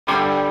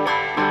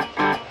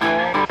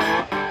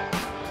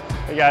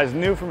Hey guys,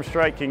 new from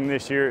Strike King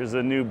this year is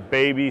a new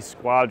baby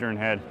Squadron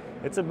head.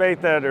 It's a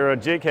bait that, or a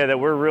jig head that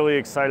we're really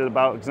excited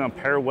about. It's going to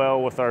pair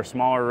well with our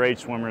smaller rage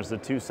swimmers, the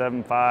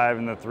 275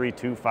 and the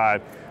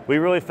 325. We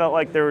really felt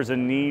like there was a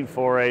need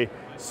for a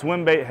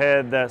swim bait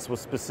head that was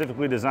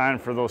specifically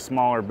designed for those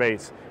smaller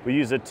baits. We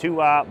use a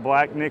 2-aught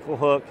black nickel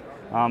hook.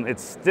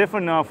 It's stiff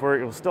enough where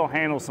it will still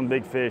handle some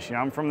big fish. You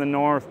know, I'm from the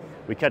north.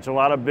 We catch a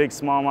lot of big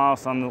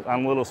smallmouths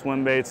on little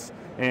swim baits,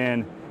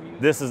 and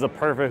this is a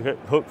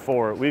perfect hook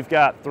for it. We've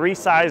got 3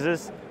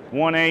 sizes,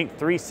 1/8,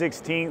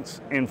 3/16,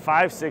 and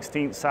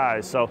 5/16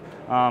 size. So,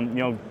 you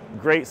know,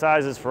 great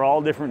sizes for all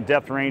different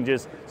depth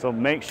ranges. So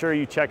make sure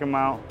you check them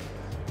out.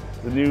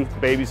 The new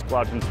baby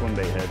Squadron swim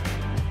bait head.